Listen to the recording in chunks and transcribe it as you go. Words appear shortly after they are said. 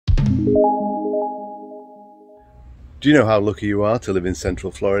Do you know how lucky you are to live in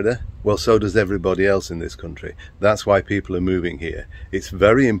Central Florida? Well, so does everybody else in this country. That's why people are moving here. It's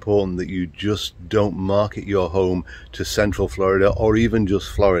very important that you just don't market your home to Central Florida or even just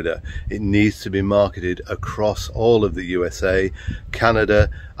Florida. It needs to be marketed across all of the USA,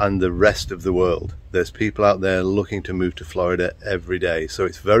 Canada, and the rest of the world. There's people out there looking to move to Florida every day. So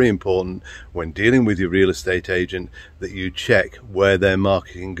it's very important when dealing with your real estate agent that you check where their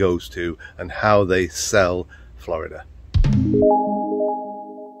marketing goes to and how they sell Florida.